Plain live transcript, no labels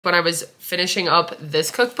When I was finishing up this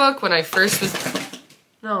cookbook, when I first was,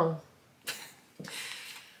 no.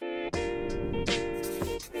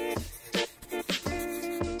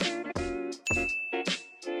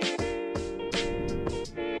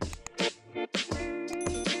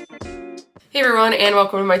 Hey everyone, and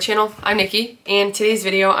welcome to my channel. I'm Nikki, and today's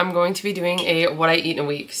video I'm going to be doing a what I eat in a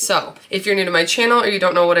week. So if you're new to my channel or you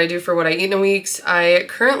don't know what I do for what I eat in a week, I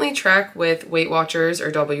currently track with WeightWatchers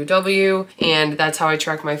or WW, and that's how I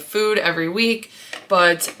track my food every week.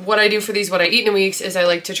 But what I do for these what I eat in a week is I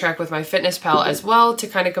like to track with MyFitnessPal as well to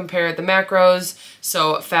kind of compare the macros,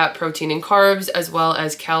 so fat, protein, and carbs, as well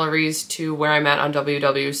as calories to where I'm at on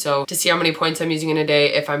WW. So to see how many points I'm using in a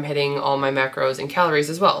day, if I'm hitting all my macros and calories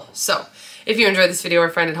as well. So if you enjoyed this video or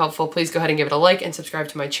find it helpful, please go ahead and give it a like and subscribe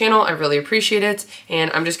to my channel. I really appreciate it. And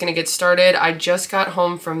I'm just gonna get started. I just got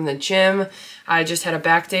home from the gym. I just had a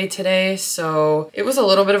back day today, so it was a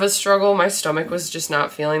little bit of a struggle. My stomach was just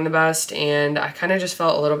not feeling the best, and I kind of just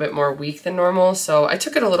felt a little bit more weak than normal, so I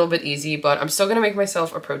took it a little bit easy, but I'm still gonna make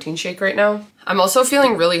myself a protein shake right now. I'm also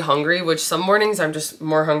feeling really hungry, which some mornings I'm just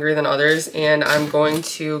more hungry than others, and I'm going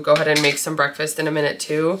to go ahead and make some breakfast in a minute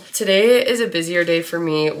too. Today is a busier day for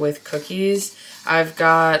me with cookies. I've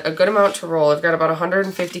got a good amount to roll. I've got about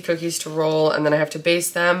 150 cookies to roll, and then I have to base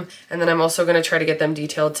them, and then I'm also going to try to get them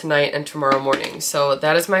detailed tonight and tomorrow morning. So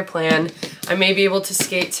that is my plan. I may be able to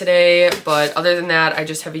skate today, but other than that, I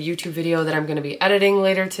just have a YouTube video that I'm going to be editing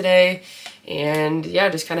later today. And yeah,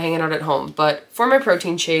 just kind of hanging out at home. But for my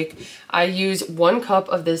protein shake, I use 1 cup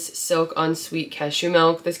of this Silk Unsweet cashew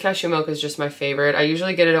milk. This cashew milk is just my favorite. I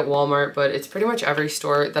usually get it at Walmart, but it's pretty much every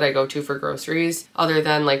store that I go to for groceries, other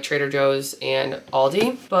than like Trader Joe's and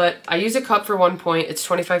Aldi. But I use a cup for 1 point. It's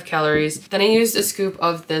 25 calories. Then I used a scoop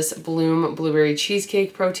of this Bloom Blueberry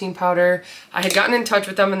Cheesecake protein powder. I had gotten in touch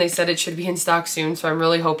with them and they said it should be in stock soon, so I'm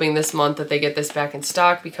really hoping this month that they get this back in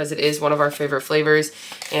stock because it is one of our favorite flavors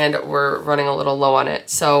and we're running a little low on it.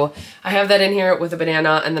 So I have that in here with a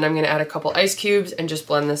banana, and then I'm gonna add a couple ice cubes and just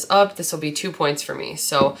blend this up. This will be 2 points for me.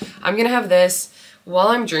 So I'm gonna have this. While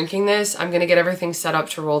I'm drinking this, I'm gonna get everything set up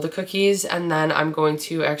to roll the cookies, and then I'm going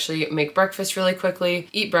to actually make breakfast really quickly,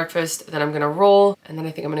 eat breakfast, then I'm gonna roll, and then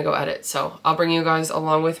I think I'm gonna go edit. So I'll bring you guys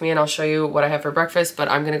along with me and I'll show you what I have for breakfast, but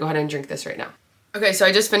I'm gonna go ahead and drink this right now. Okay, so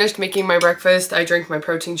I just finished making my breakfast. I drank my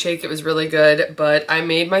protein shake. It was really good, but I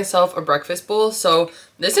made myself a breakfast bowl. So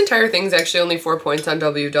this entire thing's actually only 4 points on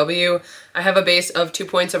WW. I have a base of 2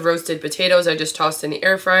 points of roasted potatoes I just tossed in the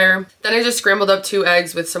air fryer. Then I just scrambled up 2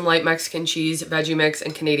 eggs with some light Mexican cheese, veggie mix,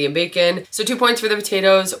 and Canadian bacon. So 2 points for the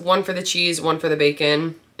potatoes, 1 for the cheese, 1 for the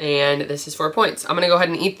bacon, and this is 4 points. I'm gonna go ahead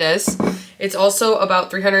and eat this. It's also about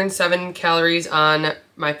 307 calories on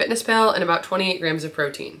MyFitnessPal and about 28 grams of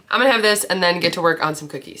protein. I'm gonna have this and then get to work on some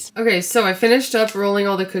cookies. Okay, so I finished up rolling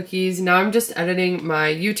all the cookies. Now I'm just editing my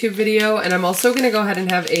YouTube video, and I'm also gonna go ahead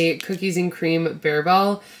and have a cookies and cream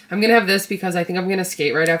Bearbell. I'm gonna have this because I think I'm gonna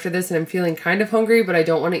skate right after this, and I'm feeling kind of hungry, but I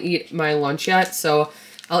don't wanna eat my lunch yet. So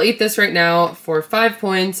I'll eat this right now for 5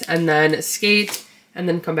 points and then skate and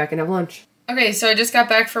then come back and have lunch. Okay, so I just got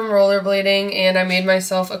back from rollerblading and I made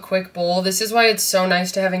myself a quick bowl. This is why it's so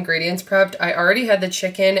nice to have ingredients prepped. I already had the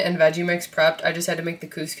chicken and veggie mix prepped. I just had to make the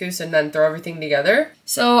couscous and then throw everything together.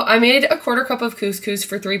 So I made a 1/4 cup of couscous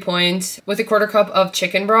for 3 points with a 1/4 cup of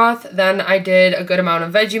chicken broth. Then I did a good amount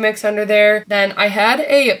of veggie mix under there. Then I had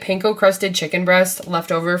a panko crusted chicken breast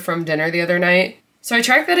left over from dinner the other night. So I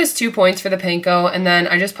tracked that as 2 points for the panko, and then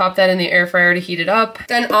I just popped that in the air fryer to heat it up.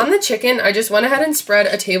 Then on the chicken, I just went ahead and spread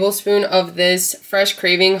a tablespoon of this Fresh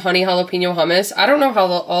Craving honey jalapeno hummus. I don't know how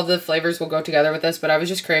all the flavors will go together with this, but I was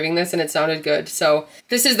just craving this and it sounded good. So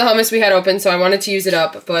this is the hummus we had open, so I wanted to use it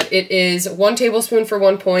up, but it is 1 tablespoon for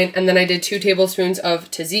 1 point, and then I did 2 tablespoons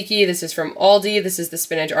of tzatziki. This is from Aldi. This is the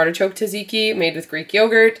spinach artichoke tzatziki made with Greek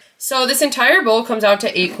yogurt. So this entire bowl comes out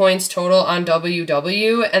to 8 points total on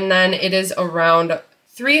WW, and then it is around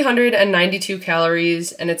 392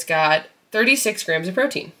 calories, and it's got 36 grams of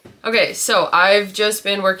protein. Okay, so I've just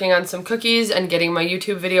been working on some cookies and getting my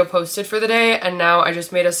YouTube video posted for the day, and now I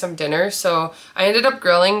just made us some dinner. So I ended up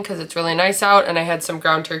grilling because it's really nice out, and I had some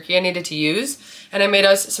ground turkey I needed to use, and I made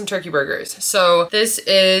us some turkey burgers. So this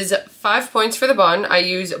is 5 points for the bun. I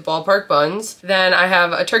use ballpark buns. Then I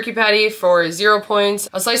have a turkey patty for 0 points,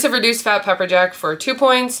 a slice of reduced fat pepper jack for 2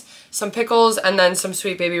 points, some pickles, and then some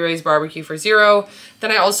Sweet Baby Ray's barbecue for 0.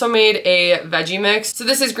 Then I also made a veggie mix. So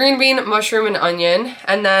this is green bean, mushroom, and onion.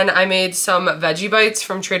 And then I made some veggie bites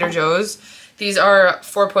from Trader Joe's. These are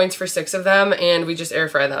 4 points for 6 of them, and we just air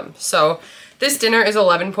fry them. So this dinner is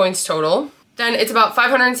 11 points total. Then it's about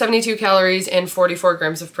 572 calories and 44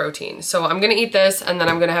 grams of protein. So I'm gonna eat this, and then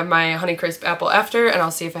I'm gonna have my Honeycrisp apple after, and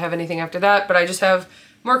I'll see if I have anything after that. But I just have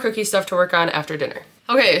more cookie stuff to work on after dinner.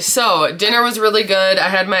 Okay, so dinner was really good. I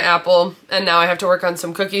had my apple, and now I have to work on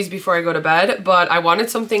some cookies before I go to bed, but I wanted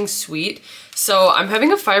something sweet. So I'm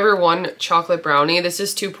having a Fiber One chocolate brownie. This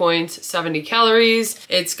is 2 points, 70 calories.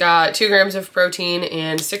 It's got 2 grams of protein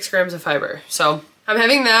and 6 grams of fiber. So I'm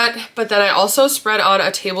having that, but then I also spread on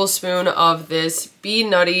a tablespoon of this Be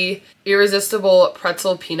Nutty Irresistible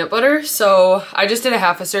Pretzel Peanut Butter. So I just did a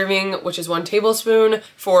half a serving, which is 1 tablespoon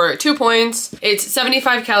for 2 points. It's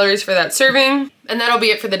 75 calories for that serving, and that'll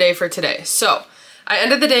be it for the day for today. So I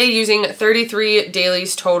ended the day using 33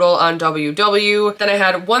 dailies total on WW. Then I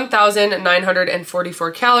had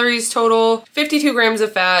 1,944 calories total, 52 grams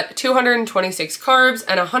of fat, 226 carbs,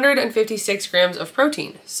 and 156 grams of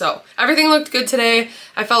protein. So everything looked good today.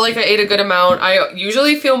 I felt like I ate a good amount. I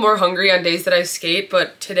usually feel more hungry on days that I skate,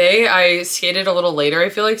 but today I skated a little later, I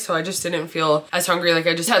feel like, so I just didn't feel as hungry. Like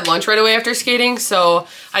I just had lunch right away after skating, so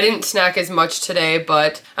I didn't snack as much today,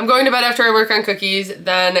 but I'm going to bed after I work on cookies,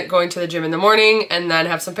 then going to the gym in the morning, and then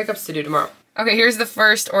have some pickups to do tomorrow. Okay, here's the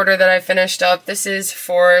first order that I finished up. This is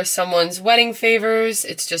for someone's wedding favors.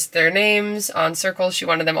 It's just their names on circles. She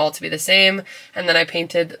wanted them all to be the same. And then I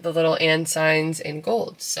painted the little and signs in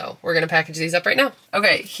gold. So we're gonna package these up right now.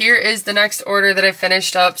 Okay, here is the next order that I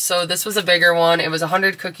finished up. So this was a bigger one. It was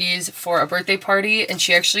 100 cookies for a birthday party, and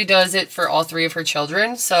she actually does it for all 3 of her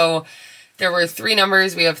children. So there were 3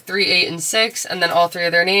 numbers. We have 3, 8, and 6, and then all 3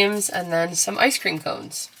 of their names, and then some ice cream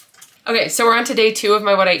cones. Okay, so we're on to day 2 of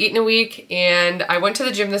my What I Eat in a Week, and I went to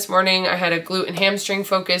the gym this morning. I had a glute and hamstring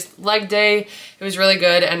focused leg day. It was really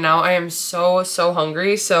good, and now I am so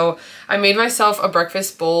hungry. So I made myself a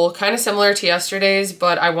breakfast bowl, kind of similar to yesterday's,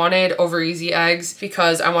 but I wanted over easy eggs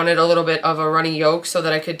because I wanted a little bit of a runny yolk so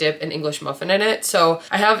that I could dip an English muffin in it. So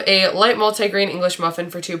I have a light multigrain English muffin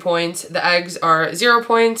for 2 points. The eggs are 0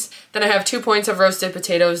 points. Then I have 2 points of roasted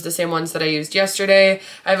potatoes, the same ones that I used yesterday.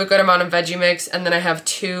 I have a good amount of veggie mix, and then I have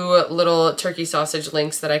 2 little turkey sausage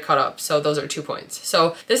links that I cut up. So those are 2 points.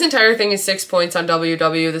 So this entire thing is 6 points on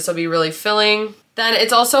WW. This will be really filling. Then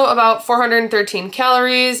it's also about 413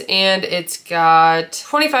 calories, and it's got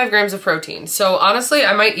 25 grams of protein. So honestly,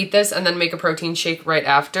 I might eat this and then make a protein shake right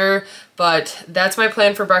after, but that's my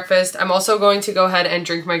plan for breakfast. I'm also going to go ahead and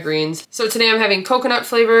drink my greens. So today I'm having coconut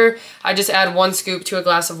flavor. I just add 1 scoop to a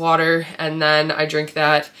glass of water, and then I drink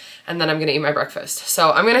that, and then I'm gonna eat my breakfast.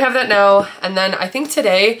 So I'm gonna have that now, and then I think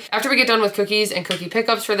today, after we get done with cookies and cookie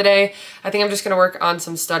pickups for the day, I think I'm just gonna work on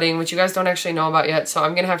some studying, which you guys don't actually know about yet, so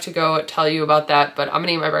I'm gonna have to go tell you about that, but I'm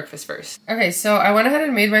gonna eat my breakfast first. Okay, so I went ahead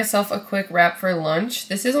and made myself a quick wrap for lunch.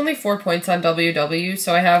 This is only 4 points on WW,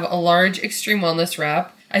 so I have a large Extreme Wellness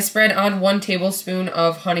wrap. I spread on 1 tablespoon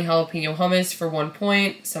of honey jalapeno hummus for 1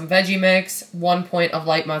 point, some veggie mix, 1 point of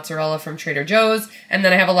light mozzarella from Trader Joe's, and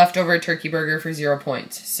then I have a leftover turkey burger for 0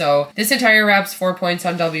 points. So this entire wrap's 4 points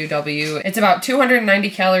on WW. It's about 290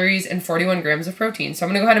 calories and 41 grams of protein. So I'm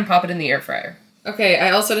gonna go ahead and pop it in the air fryer. Okay,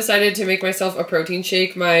 I also decided to make myself a protein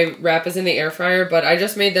shake. My wrap is in the air fryer, but I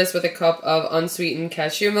just made this with a cup of unsweetened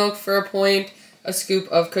cashew milk for 1 point, a scoop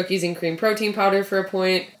of cookies and cream protein powder for 1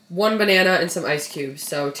 point, 1 banana, and some ice cubes.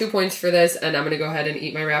 So 2 points for this, and I'm gonna go ahead and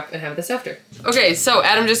eat my wrap and have this after. Okay, so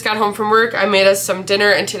Adam just got home from work. I made us some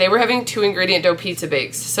dinner, and today we're having 2 ingredient dough pizza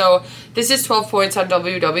bakes. So this is 12 points on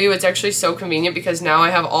WW. It's actually so convenient because now I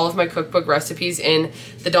have all of my cookbook recipes in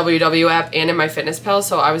the WW app and in MyFitnessPal,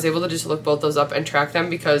 so I was able to just look both those up and track them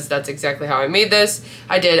because that's exactly how I made this.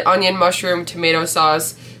 I did onion, mushroom, tomato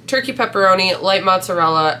sauce, turkey pepperoni, light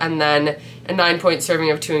mozzarella, and then a 9-point serving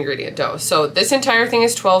of 2 ingredient dough. So this entire thing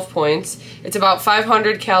is 12 points. It's about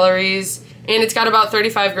 500 calories, and it's got about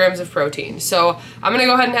 35 grams of protein. So I'm gonna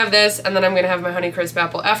go ahead and have this, and then I'm gonna have my Honeycrisp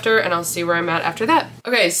apple after, and I'll see where I'm at after that.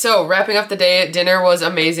 Okay, so wrapping up the day, dinner was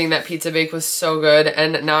amazing. That pizza bake was so good,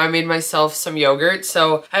 and now I made myself some yogurt.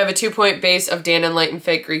 So I have a 2-point base of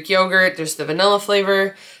damnlilt Greek yogurt. There's the vanilla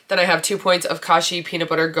flavor. Then I have 2 points of Kashi Peanut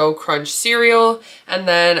Butter Go Crunch cereal, and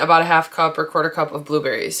then about a 1/2 cup or 1/4 cup of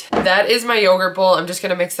blueberries. That is my yogurt bowl. I'm just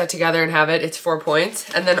gonna mix that together and have it. It's 4 points.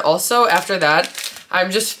 And then also after that,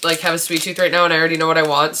 I'm just like have a sweet tooth right now and I already know what I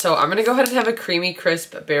want. So I'm gonna go ahead and have a creamy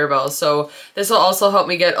crisp Bearbell. So this will also help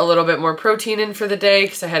me get a little bit more protein in for the day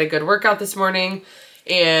because I had a good workout this morning.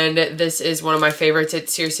 And this is one of my favorites. It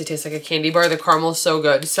seriously tastes like a candy bar. The caramel is so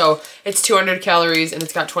good. So it's 200 calories and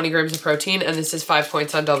it's got 20 grams of protein, and this is 5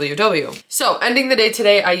 points on WW. So ending the day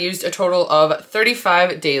today, I used a total of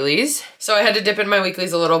 35 dailies. So I had to dip in my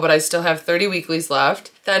weeklies a little, but I still have 30 weeklies left.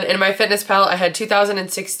 Then in MyFitnessPal, I had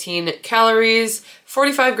 2,016 calories,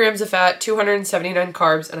 45 grams of fat, 279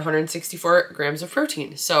 carbs, and 164 grams of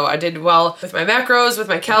protein. So I did well with my macros, with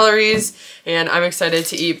my calories, and I'm excited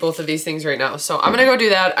to eat both of these things right now. So I'm gonna go do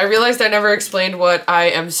that. I realized I never explained what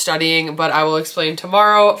I am studying, but I will explain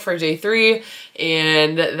tomorrow for day 3,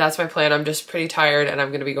 and that's my plan. I'm just pretty tired and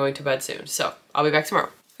I'm gonna be going to bed soon. So I'll be back tomorrow.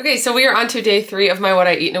 Okay, so we are on to day 3 of my what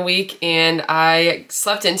I eat in a week, and I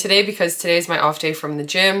slept in today because today is my off day from the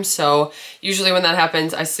gym. So usually when that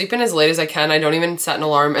happens, I sleep in as late as I can. I don't even set an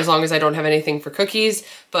alarm as long as I don't have anything for cookies.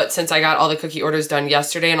 But since I got all the cookie orders done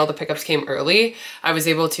yesterday and all the pickups came early, I was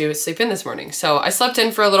able to sleep in this morning. So I slept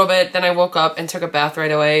in for a little bit, then I woke up and took a bath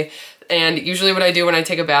right away. And usually what I do when I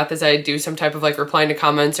take a bath is I do some type of like replying to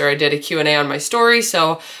comments, or I did a Q&A on my story.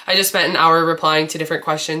 So I just spent an hour replying to different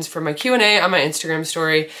questions for my Q&A on my Instagram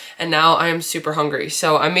story. And now I am super hungry.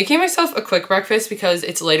 So I'm making myself a quick breakfast because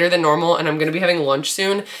it's later than normal and I'm gonna be having lunch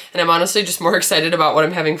soon. And I'm honestly just more excited about what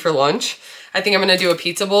I'm having for lunch. I think I'm gonna do a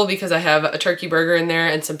pizza bowl because I have a turkey burger in there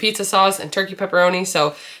and some pizza sauce and turkey pepperoni.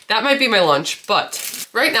 So that might be my lunch. But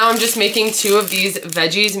right now I'm just making 2 of these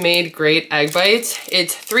Veggies Made Great egg bites.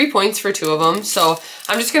 It's 3 points for 2 of them. So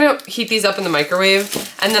I'm just gonna heat these up in the microwave.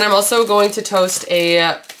 And then I'm also going to toast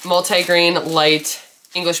a multi-grain light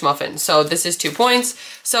English muffin. So this is 2 points.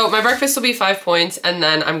 So my breakfast will be 5 points, and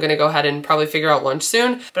then I'm gonna go ahead and probably figure out lunch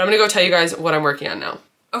soon. But I'm gonna go tell you guys what I'm working on now.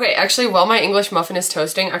 Okay, actually, while my English muffin is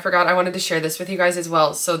toasting, I forgot I wanted to share this with you guys as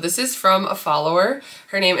well. So this is from a follower.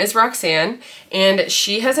 Her name is Roxanne, and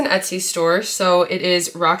she has an Etsy store. So it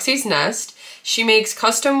is Roxy's Nest. She makes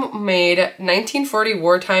custom-made 1940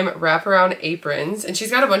 wartime wraparound aprons, and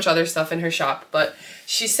she's got a bunch of other stuff in her shop, but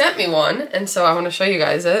she sent me one, and so I want to show you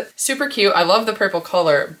guys it. Super cute. I love the purple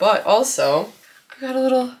color, but also I got a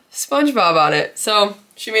little SpongeBob on it. So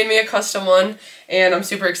she made me a custom one, and I'm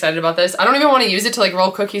super excited about this. I don't even want to use it to like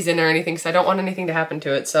roll cookies in or anything because I don't want anything to happen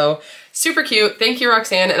to it. So super cute. Thank you,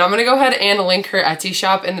 Roxanne. And I'm going to go ahead and link her Etsy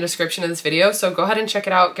shop in the description of this video. So go ahead and check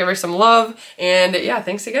it out. Give her some love. And yeah,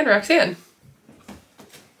 thanks again, Roxanne.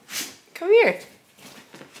 Come here.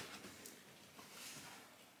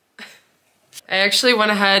 I actually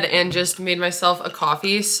went ahead and just made myself a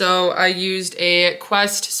coffee. So I used a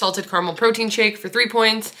Quest salted caramel protein shake for 3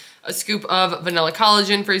 points, a scoop of vanilla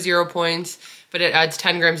collagen for 0 points, but it adds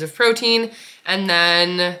 10 grams of protein, and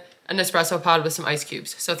then an espresso pod with some ice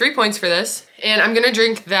cubes. So 3 points for this. And I'm gonna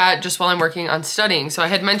drink that just while I'm working on studying. So I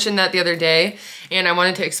had mentioned that the other day, and I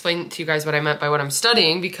wanted to explain to you guys what I meant by what I'm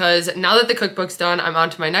studying, because now that the cookbook's done, I'm on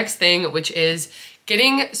to my next thing, which is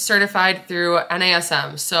getting certified through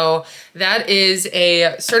NASM. So that is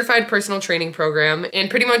a certified personal training program, and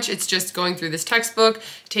pretty much it's just going through this textbook,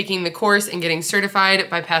 taking the course, and getting certified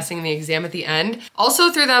by passing the exam at the end.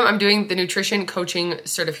 Also through them, I'm doing the nutrition coaching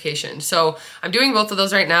certification. So I'm doing both of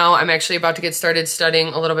those right now. I'm actually about to get started studying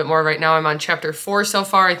a little bit more right now. I'm on chapter 4 so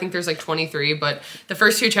far. I think there's like 23, but the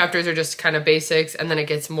first 2 chapters are just kind of basics, and then it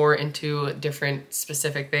gets more into different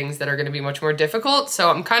specific things that are gonna be much more difficult.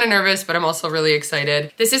 So I'm kind of nervous, but I'm also really excited.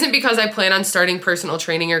 This isn't because I plan on starting personal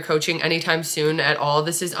training or coaching anytime soon at all.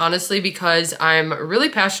 This is honestly because I'm really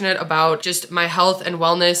passionate about just my health and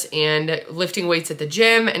wellness and lifting weights at the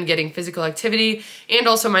gym and getting physical activity, and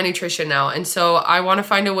also my nutrition now. And so I want to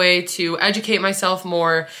find a way to educate myself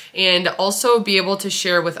more and also be able to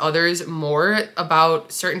share with others more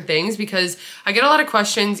about certain things, because I get a lot of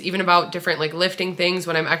questions even about different like lifting things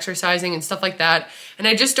when I'm exercising and stuff like that. And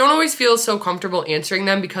I just don't always feel so comfortable answering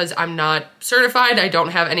them because I'm not certified. I don't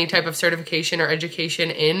have any type of certification or education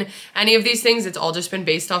in any of these things. It's all just been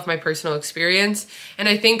based off my personal experience. And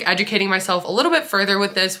I think educating myself a little bit further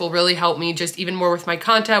with this will really help me just even more with my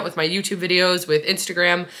content, with my YouTube videos, with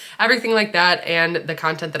Instagram, everything like that, and the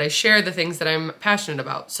content that I share, the things that I'm passionate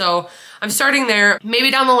about. So I'm starting there. Maybe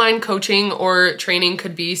down the line coaching or training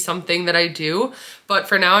could be something that I do, but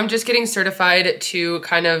for now I'm just getting certified to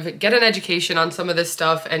kind of get an education on some of this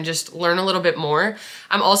stuff and just learn a little bit more.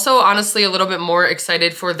 I'm also honestly a little bit more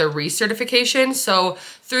excited for the recertification. So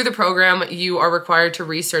through the program, you are required to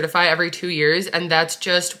recertify every 2 years, and that's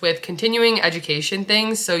just with continuing education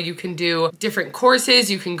things. So you can do different courses,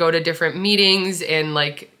 you can go to different meetings and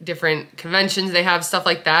like different conventions they have, stuff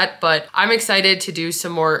like that. But I'm excited to do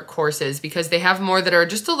some more courses because they have more that are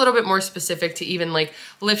just a little bit more specific to even like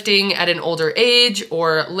lifting at an older age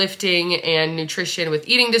or lifting and nutrition with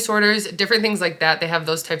eating disorders, different things like that. They have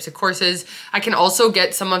those types of courses. I can also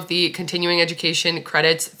get some of the continuing education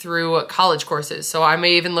credits through college courses. So I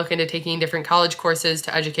may even look into taking different college courses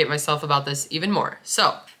to educate myself about this even more.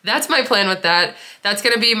 So that's my plan with that. That's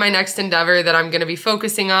gonna be my next endeavor that I'm gonna be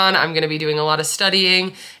focusing on. I'm gonna be doing a lot of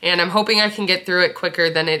studying, and I'm hoping I can get through it quicker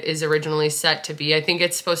than it is originally set to be. I think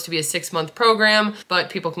it's supposed to be a 6-month program, but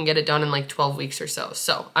people can get it done in like 12 weeks or so.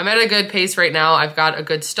 So I'm at a good pace right now. I've got a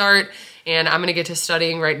good start, and I'm gonna get to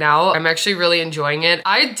studying right now. I'm actually really enjoying it.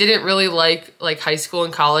 I didn't really like high school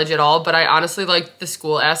and college at all, but I honestly like the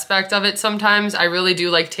school aspect of it sometimes. I really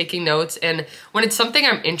do like taking notes, and when it's something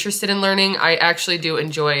I'm interested in learning, I actually do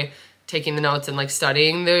enjoy taking the notes and like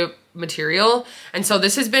studying the material. And so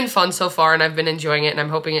this has been fun so far, and I've been enjoying it, and I'm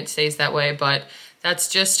hoping it stays that way, but that's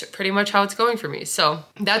just pretty much how it's going for me. So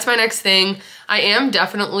that's my next thing. I am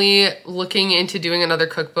definitely looking into doing another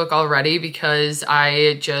cookbook already because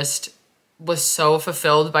I just was so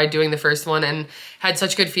fulfilled by doing the first one and had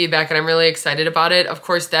such good feedback, and I'm really excited about it. Of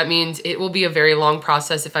course, that means it will be a very long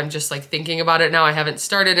process if I'm just like thinking about it now. I haven't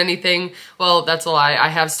started anything. Well, that's a lie. I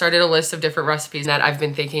have started a list of different recipes that I've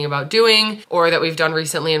been thinking about doing or that we've done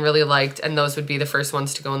recently and really liked, and those would be the first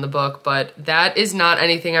ones to go in the book, but that is not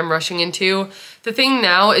anything I'm rushing into. The thing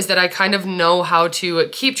now is that I kind of know how to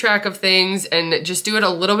keep track of things and just do it a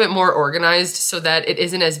little bit more organized so that it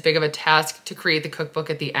isn't as big of a task to create the cookbook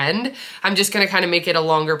at the end. I'm just gonna kind of make it a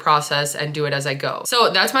longer process and do it as I go. So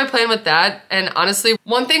that's my plan with that. And honestly,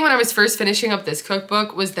 one thing when I was first finishing up this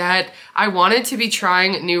cookbook was that I wanted to be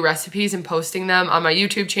trying new recipes and posting them on my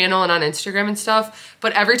YouTube channel and on Instagram and stuff.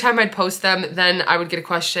 But every time I'd post them, then I would get a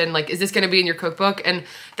question like, is this gonna be in your cookbook? And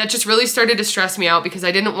that just really started to stress me out because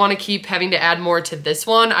I didn't want to keep having to add more to this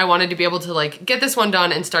one. I wanted to be able to like get this one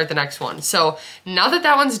done and start the next one. So now that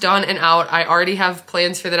that one's done and out, I already have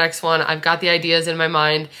plans for the next one. I've got the ideas in my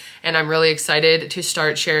mind, and I'm really excited to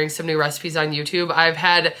start sharing some new recipes on YouTube. I've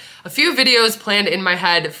had a few videos planned in my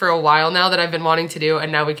head for a while now that I've been wanting to do,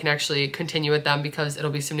 and now we can actually continue with them because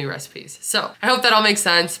it'll be some new recipes. So I hope that all makes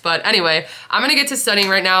sense. But anyway, I'm gonna get to studying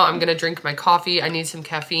right now. I'm gonna drink my coffee. I need some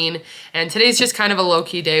caffeine. And today's just kind of a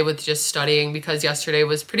low-key day with just studying because yesterday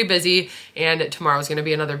was pretty busy and tomorrow's gonna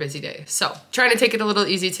be another busy day. So trying to take it a little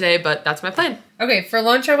easy today, but that's my plan. Okay, for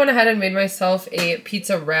lunch I went ahead and made myself a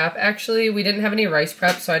pizza wrap. Actually, we didn't have any rice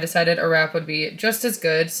prep, so I decided a wrap would be just as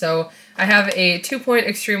good. So I have a 2-point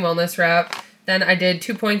extreme wellness wrap. Then I did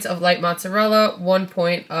 2 points of light mozzarella, 1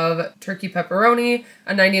 point of turkey pepperoni,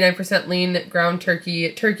 a 99% lean ground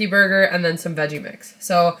turkey burger, and then some veggie mix.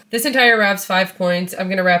 So this entire wrap's 5 points. I'm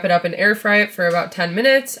gonna wrap it up and air fry it for about 10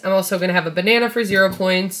 minutes. I'm also gonna have a banana for 0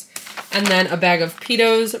 points, and then a bag of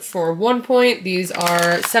pitos for 1 point. These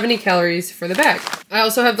are 70 calories for the bag. I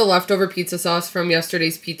also have the leftover pizza sauce from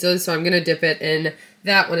yesterday's pizza, so I'm gonna dip it in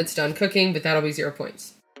that when it's done cooking, but that'll be 0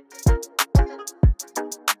 points.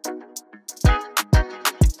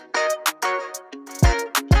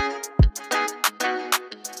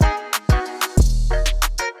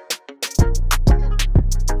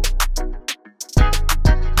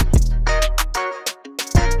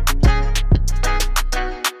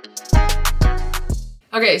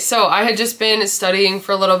 Okay, so I had just been studying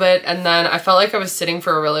for a little bit, and then I felt like I was sitting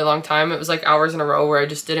for a really long time. It was like hours in a row where I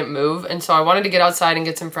just didn't move, and so I wanted to get outside and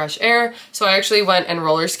get some fresh air. So I actually went and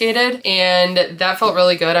roller skated, and that felt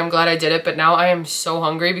really good. I'm glad I did it, but now I am so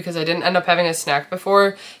hungry because I didn't end up having a snack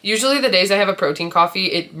before. Usually the days I have a protein coffee,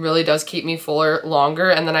 it really does keep me fuller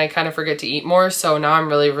longer, and then I kind of forget to eat more, so now I'm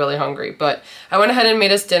really, really hungry. But I went ahead and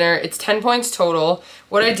made us dinner. It's 10 points total.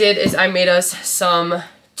 What I did is I made us some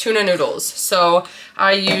tuna noodles. So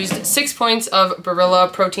I used 6 points of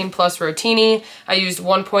Barilla Protein Plus Rotini. I used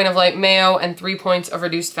 1 point of light mayo and 3 points of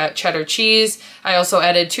reduced fat cheddar cheese. I also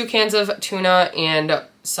added 2 cans of tuna and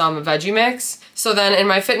some veggie mix. So then in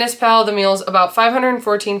MyFitnessPal, the meal's about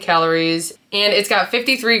 514 calories, and it's got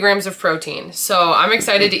 53 grams of protein. So I'm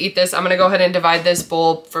excited to eat this. I'm gonna go ahead and divide this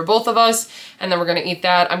bowl for both of us, and then we're gonna eat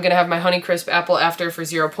that. I'm gonna have my Honeycrisp apple after for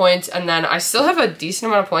 0 points, and then I still have a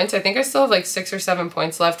decent amount of points. I think I still have like 6 or 7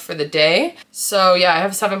 points left for the day. So yeah, I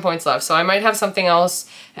have 7 points left. So I might have something else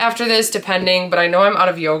after this, depending, but I know I'm out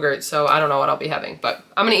of yogurt, so I don't know what I'll be having. But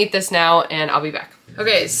I'm gonna eat this now, and I'll be back.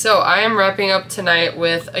 Okay, so I am wrapping up tonight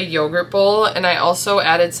with a yogurt bowl, and I also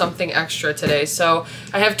added something extra today. So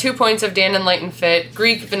I have 2 points of NIKKIGETSFIT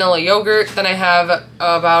Greek vanilla yogurt, then I have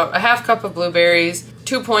about a half cup of blueberries,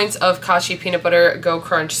 2 points of Kashi peanut butter Go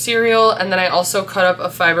Crunch cereal, and then I also cut up a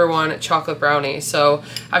Fiber One chocolate brownie. So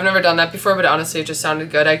I've never done that before, but honestly it just sounded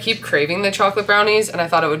good. I keep craving the chocolate brownies, and I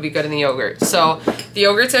thought it would be good in the yogurt. So the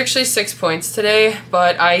yogurt's actually 6 points today,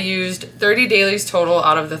 but I used 30 dailies total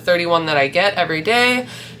out of the 31 that I get every day,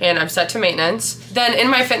 and I'm set to maintenance. Then in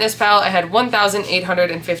MyFitnessPal, I had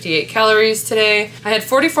 1,858 calories today. I had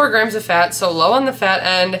 44 grams of fat, so low on the fat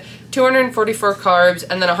end, 244 carbs,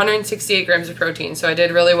 and then 168 grams of protein. So I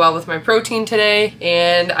did really well with my protein today,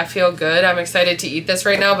 and I feel good. I'm excited to eat this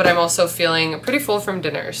right now, but I'm also feeling pretty full from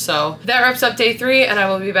dinner. So that wraps up day 3, and I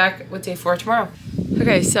will be back with day 4 tomorrow.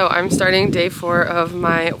 Okay, so I'm starting day 4 of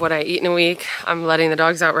my what I eat in a week. I'm letting the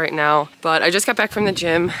dogs out right now, but I just got back from the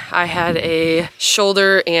gym. I had a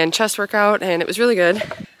shoulder and chest workout, and it was really good.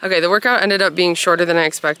 Okay, the workout ended up being shorter than I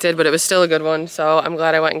expected, but it was still a good one, so I'm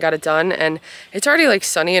glad I went and got it done. And it's already like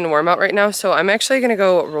sunny and warm out right now, so I'm actually gonna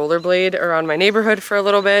go rollerblade around my neighborhood for a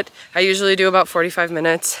little bit. I usually do about 45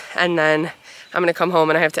 minutes, and then I'm gonna come home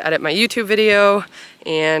and I have to edit my YouTube video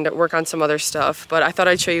and work on some other stuff. But I thought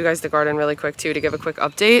I'd show you guys the garden really quick too to give a quick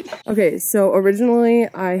update. Okay, so originally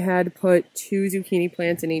I had put 2 zucchini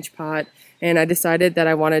plants in each pot, and I decided that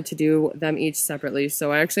I wanted to do them each separately.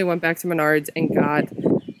 So I actually went back to Menards and got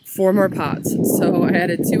 4 more pots. So I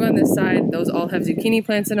added 2 on this side. Those all have zucchini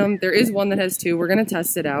plants in them. There is one that has 2. We're gonna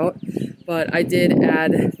test it out. But I did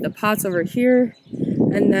add the pots over here,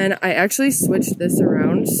 and then I actually switched this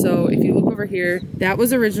around. So if you look over here, that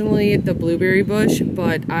was originally the blueberry bush,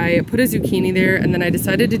 but I put a zucchini there, and then I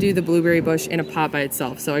decided to do the blueberry bush in a pot by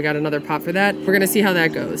itself. So I got another pot for that. We're gonna see how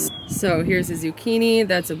that goes. So here's a zucchini,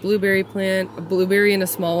 that's a blueberry plant, a blueberry and a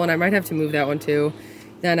small one. I might have to move that one too.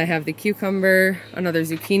 Then I have the cucumber, another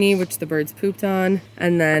zucchini, which the birds pooped on.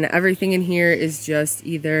 And then everything in here is just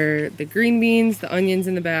either the green beans, the onions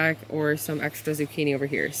in the back, or some extra zucchini over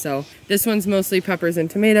here. So this one's mostly peppers and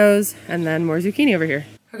tomatoes, and then more zucchini over here.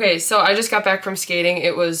 Okay, so I just got back from skating.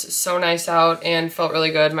 It was so nice out and felt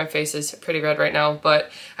really good. My face is pretty red right now,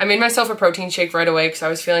 but I made myself a protein shake right away because I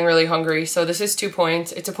was feeling really hungry. So this is 2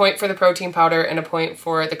 points. It's a point for the protein powder and a point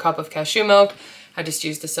for the cup of cashew milk. I just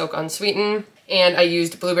used the Silk Unsweetened, and I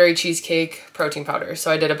used blueberry cheesecake protein powder.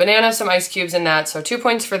 So I did a banana, some ice cubes in that, so 2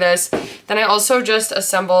 points for this. Then I also just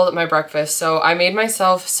assembled my breakfast. So I made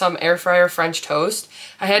myself some air fryer French toast.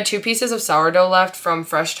 I had 2 pieces of sourdough left from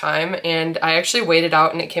Fresh Thyme, and I actually weighed it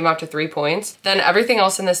out and it came out to 3 points. Then everything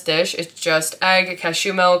else in this dish is just egg,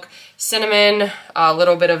 cashew milk, cinnamon, a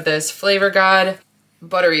little bit of this Flavor God,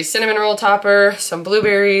 buttery cinnamon roll topper, some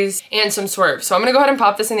blueberries, and some swerve. So I'm gonna go ahead and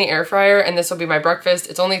pop this in the air fryer, and this will be my breakfast.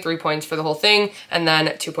 It's only 3 points for the whole thing, and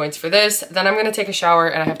then 2 points for this. Then I'm gonna take a shower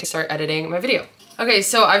and I have to start editing my video. Okay,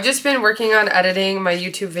 so I've just been working on editing my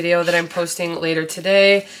YouTube video that I'm posting later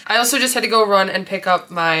today. I also just had to go run and pick up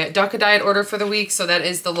my Duck Diet order for the week, so that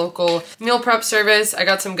is the local meal prep service. I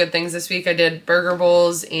got some good things this week. I did burger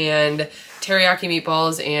bowls and teriyaki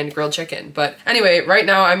meatballs and grilled chicken. But anyway, right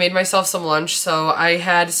now I made myself some lunch. So I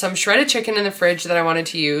had some shredded chicken in the fridge that I wanted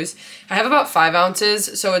to use. I have about 5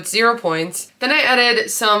 ounces, so it's 0 points. Then I added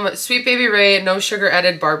some Sweet Baby Ray no sugar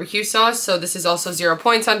added barbecue sauce. So this is also 0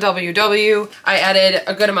 points on WW. I added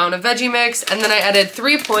a good amount of veggie mix, and then I added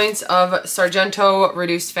 3 points of Sargento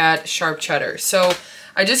reduced fat sharp cheddar. So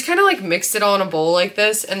I just kind of like mixed it all in a bowl like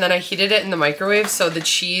this, and then I heated it in the microwave so the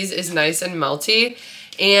cheese is nice and melty.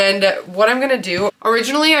 And what I'm gonna do,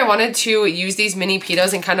 originally I wanted to use these mini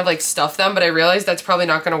pitas and kind of like stuff them, but I realized that's probably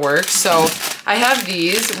not gonna work. So I have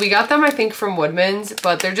these. We got them I think from Woodman's,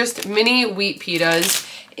 but they're just mini wheat pitas,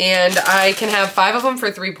 and I can have 5 of them for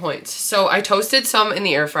 3 points. So I toasted some in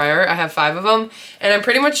the air fryer. I have 5 of them, and I'm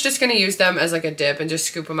pretty much just gonna use them as like a dip and just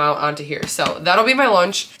scoop them out onto here. So that'll be my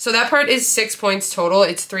lunch. So that part is 6 points total.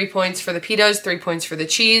 It's 3 points for the pitas, 3 points for the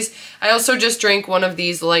cheese. I also just drank one of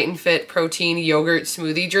these Light and Fit protein yogurt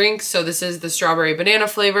smoothie drinks. So this is the strawberry banana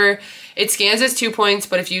flavor. It scans as 2 points,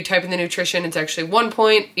 but if you type in the nutrition, it's actually 1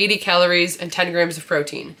 point, 80 calories, and 10 grams of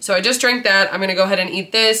protein. So I just drank that. I'm gonna go ahead and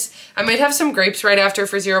eat this. I might have some grapes right after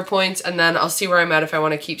for 0 points, and then I'll see where I'm at if I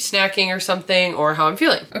wanna keep snacking or something, or how I'm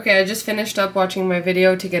feeling. Okay, I just finished up watching my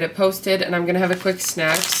video to get it posted, and I'm gonna have a quick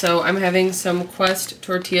snack. So I'm having some Quest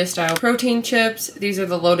tortilla style protein chips. These are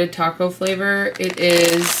the loaded taco flavor. It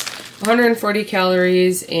is 140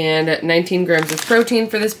 calories and 19 grams of protein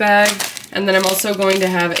for this bag. And then I'm also going to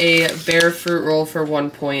have a bear fruit roll for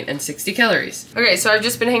 1 point and 60 calories. Okay, so I've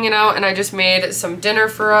just been hanging out and I just made some dinner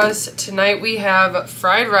for us. Tonight we have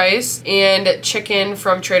fried rice and chicken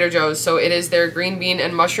from Trader Joe's. So it is their green bean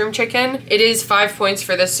and mushroom chicken. It is 5 points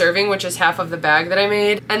for this serving, which is half of the bag that I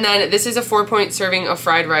made. And then this is a 4-point serving of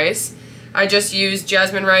fried rice. I just used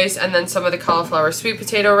jasmine rice and then some of the cauliflower sweet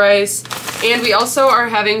potato rice. And we also are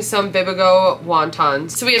having some Bibigo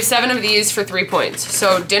wontons. So we have 7 of these for 3 points.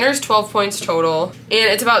 So dinner's 12 points total, and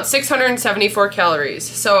it's about 674 calories.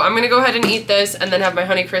 So I'm gonna go ahead and eat this and then have my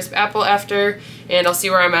Honeycrisp apple after, and I'll see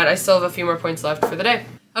where I'm at. I still have a few more points left for the day.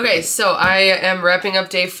 Okay, so I am wrapping up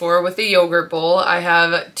day 4 with a yogurt bowl. I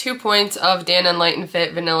have 2 points of Dan & Light and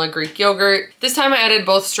Fit vanilla Greek yogurt. This time I added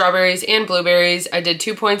both strawberries and blueberries. I did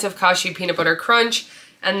 2 points of Kashi peanut butter crunch,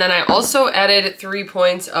 And then I also added 3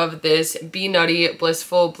 points of this Be Nutty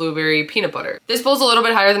Blissful Blueberry Peanut Butter. This bowl's a little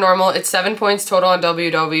bit higher than normal. It's 7 points total on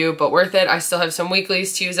WW, but worth it. I still have some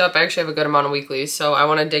weeklies to use up. I actually have a good amount of weeklies, so I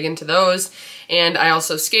want to dig into those. And I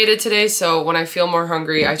also skated today, so when I feel more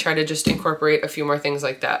hungry, I try to just incorporate a few more things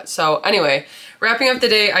like that. So anyway, wrapping up the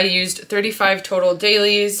day, I used 35 total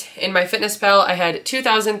dailies. In MyFitnessPal, I had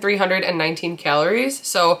 2,319 calories,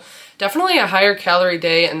 so definitely a higher calorie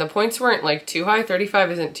day, and the points weren't like too high.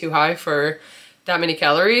 35 isn't too high for that many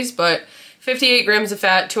calories, but 58 grams of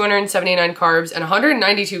fat, 279 carbs, and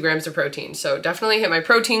 192 grams of protein. So definitely hit my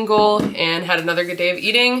protein goal and had another good day of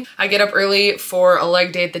eating. I get up early for a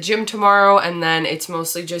leg day at the gym tomorrow, and then it's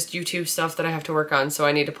mostly just YouTube stuff that I have to work on, so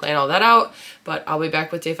I need to plan all that out, but I'll be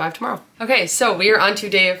back with day 5 tomorrow. Okay, so we are on to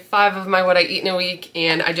day 5 of my What I Eat in a Week,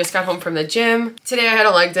 and I just got home from the gym. Today I had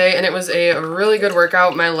a leg day, and it was a really good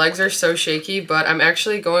workout. My legs are so shaky, but I'm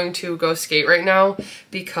actually going to go skate right now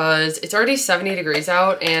because it's already 70 degrees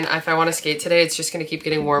out, and if I want to skate today, it's just going to keep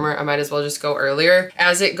getting warmer. I might as well just go earlier.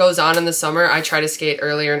 As it goes on in the summer, I try to skate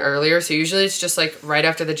earlier and earlier, so usually it's just like right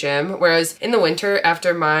after the gym, whereas in the winter,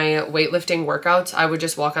 after my weightlifting workouts, I would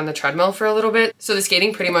just walk on the treadmill for a little bit, so the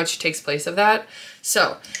skating pretty much takes place of that.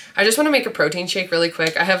 So I just want to make a protein shake really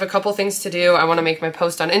quick. I have a couple things to do. I want to make my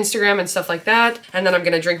post on Instagram and stuff like that, and then I'm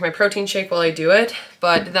going to drink my protein shake while I do it,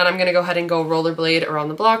 but then I'm going to go ahead and go rollerblade around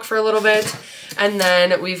the block for a little bit, and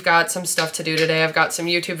then we've got some stuff to do today. I've got some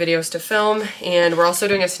YouTube videos to film, and we're also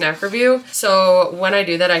doing a snack review. So when I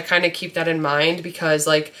do that, I kind of keep that in mind because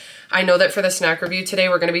like I know that for the snack review today,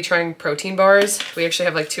 we're gonna be trying protein bars. We actually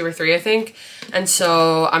have like 2 or 3, I think. And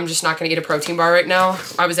so I'm just not gonna eat a protein bar right now.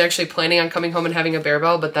 I was actually planning on coming home and having a Bear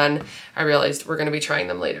Bell, but then I realized we're gonna be trying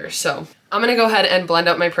them later. So I'm gonna go ahead and blend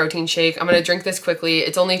up my protein shake. I'm gonna drink this quickly.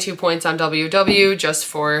 It's only 2 points on WW just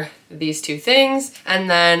for these 2 things. And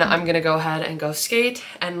then I'm gonna go ahead and go skate.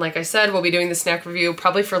 And like I said, we'll be doing the snack review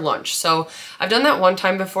probably for lunch. So I've done that one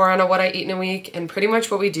time before on a What I Eat in a Week. And pretty much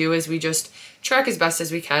what we do is we just track as best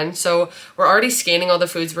as we can. So we're already scanning all the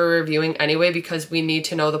foods we're reviewing anyway because we need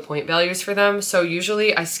to know the point values for them. So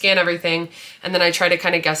usually I scan everything and then I try to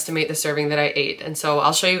kind of guesstimate the serving that I ate. And so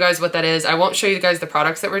I'll show you guys what that is. I won't show you guys the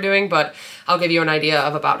products that we're doing, but I'll give you an idea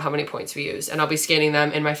of about how many points we use, and I'll be scanning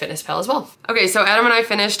them in MyFitnessPal as well. Okay, so Adam and I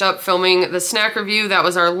finished up filming the snack review. That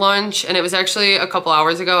was our lunch, and it was actually a couple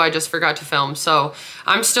hours ago. I just forgot to film. So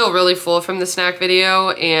I'm still really full from the snack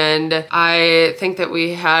video, and I think that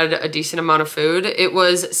we had a decent amount of food. It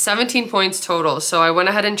was 17 points total. So I went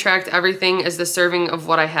ahead and tracked everything as the serving of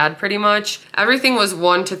what I had pretty much. Everything was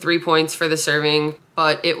 1 to 3 points for the serving,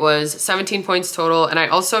 but it was 17 points total. And I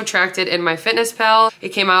also tracked it in MyFitnessPal. It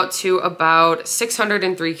came out to about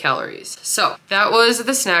 603 calories. So that was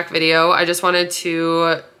the snack video. I just wanted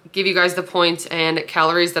to give you guys the points and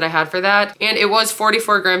calories that I had for that. And it was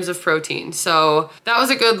 44 grams of protein. So that was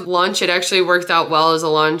a good lunch. It actually worked out well as a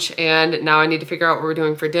lunch. And now I need to figure out what we're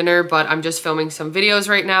doing for dinner, but I'm just filming some videos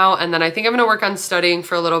right now. And then I think I'm gonna work on studying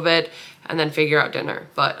for a little bit and then figure out dinner.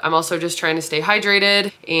 But I'm also just trying to stay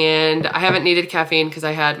hydrated, and I haven't needed caffeine because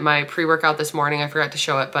I had my pre-workout this morning. I forgot to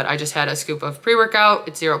show it, but I just had a scoop of pre-workout.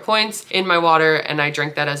 It's 0 points in my water, and I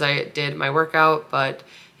drank that as I did my workout. But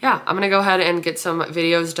yeah, I'm gonna go ahead and get some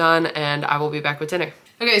videos done, and I will be back with dinner.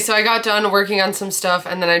 Okay, so I got done working on some stuff,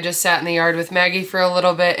 and then I just sat in the yard with Maggie for a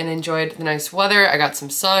little bit and enjoyed the nice weather. I got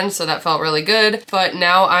some sun, so that felt really good. But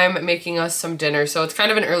now I'm making us some dinner. So it's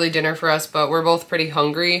kind of an early dinner for us, but we're both pretty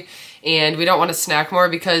hungry, and we don't want to snack more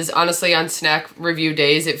because honestly on snack review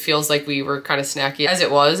days, it feels like we were kind of snacky as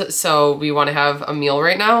it was. So we want to have a meal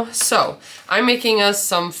right now. So I'm making us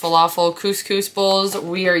some falafel couscous bowls.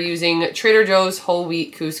 We are using Trader Joe's whole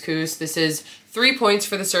wheat couscous. This is 3 points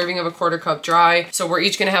for the serving of a 1/4 cup dry. So we're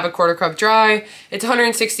each gonna have a 1/4 cup dry. It's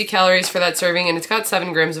 160 calories for that serving, and it's got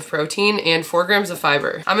 7 grams of protein and 4 grams of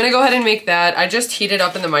fiber. I'm gonna go ahead and make that. I just heat it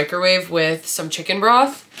up in the microwave with some chicken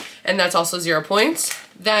broth, and that's also 0 points.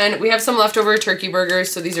 Then we have some leftover turkey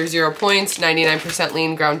burgers. So these are 0 points, 99%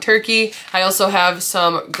 lean ground turkey. I also have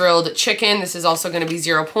some grilled chicken. This is also gonna be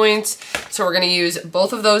 0 points. So we're gonna use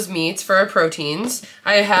both of those meats for our proteins.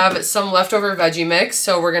 I have some leftover veggie mix,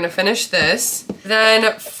 so we're gonna finish this.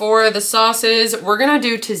 Then for the sauces, we're gonna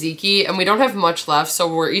do tzatziki, and we don't have much left, so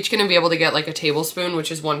we're each gonna be able to get like a tablespoon,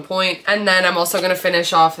 which is 1 point. And then I'm also gonna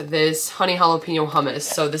finish off this honey jalapeno hummus.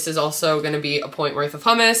 So this is also gonna be a point worth of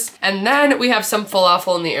hummus. And then we have some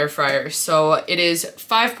falafel in the air fryer. So it is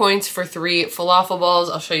 5 points for 3 falafel balls.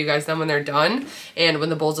 I'll show you guys them when they're done and when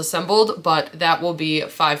the bowl's assembled, but that will be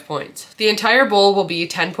 5 points. The entire bowl will be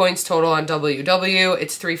 10 points total on WW.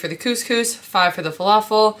 It's 3 for the couscous, 5 for the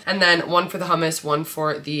falafel, and then 1 for the hummus, 1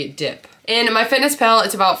 for the dip. In MyFitnessPal,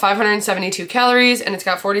 it's about 572 calories and it's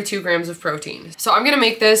got 42 grams of protein. So I'm gonna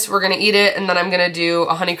make this, we're gonna eat it, and then I'm gonna do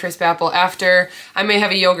a Honeycrisp apple after. I may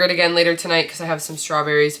have a yogurt again later tonight because I have some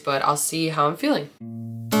strawberries, but I'll see how I'm feeling.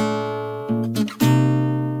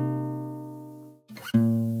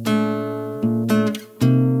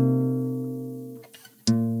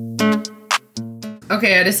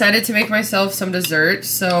 Okay, I decided to make myself some dessert,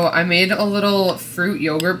 so I made a little fruit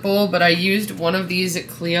yogurt bowl, but I used one of these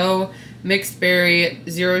Clio mixed berry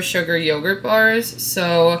zero sugar yogurt bars.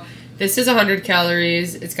 So this is 100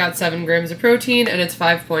 calories, it's got 7 grams of protein, and it's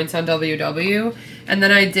 5 points on WW. And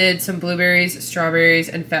then I did some blueberries, strawberries,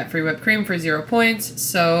 and fat-free whipped cream for 0 points.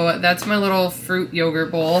 So that's my little fruit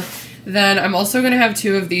yogurt bowl. Then I'm also gonna have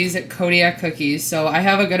 2 of these Kodiak cookies. So I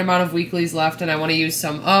have a good amount of weeklies left and I wanna use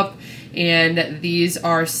some up. And these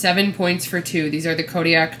are 7 points for 2. These are the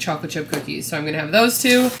Kodiak chocolate chip cookies. So I'm gonna have those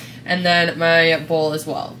 2 and then my bowl as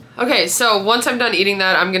well. Okay, so once I'm done eating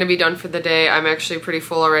that, I'm gonna be done for the day. I'm actually pretty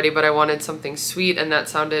full already, but I wanted something sweet and that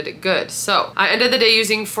sounded good. So I ended the day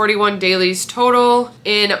using 41 dailies total.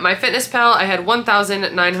 In MyFitnessPal, I had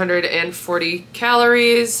 1,940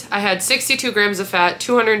 calories. I had 62 grams of fat,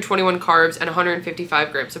 221 carbs, and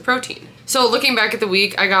 155 grams of protein. So looking back at the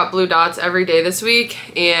week, I got blue dots every day this week,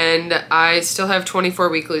 and I still have 24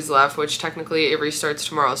 weeklies left, which technically it restarts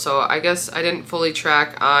tomorrow. So I guess I didn't fully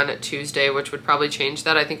track on Tuesday, which would probably change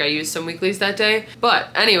that. I think I used some weeklies that day. But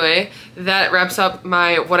anyway, that wraps up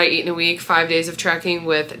my what I eat in a week, 5 days of tracking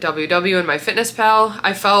with WW and MyFitnessPal.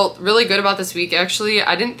 I felt really good about this week, actually.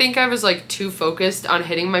 I didn't think I was like too focused on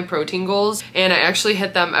hitting my protein goals, and I actually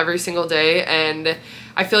hit them every single day, and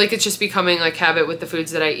I feel like it's just becoming like habit with the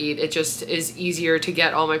foods that I eat. It just is easier to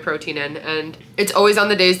get all my protein in, and it's always on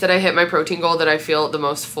the days that I hit my protein goal that I feel the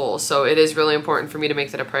most full. So it is really important for me to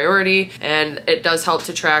make that a priority, and it does help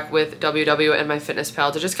to track with WW and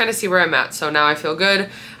MyFitnessPal to just kind of see where I'm at. So now I feel good.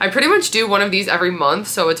 I pretty much do one of these every month,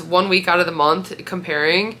 so it's 1 week out of the month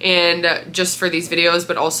comparing, and just for these videos,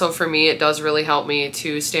 but also for me, it does really help me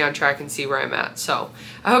to stay on track and see where I'm at. So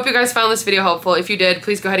I hope you guys found this video helpful. If you did,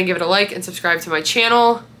 please go ahead and give it a like and subscribe to my channel.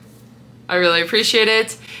 I really appreciate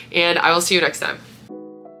it, and I will see you next time.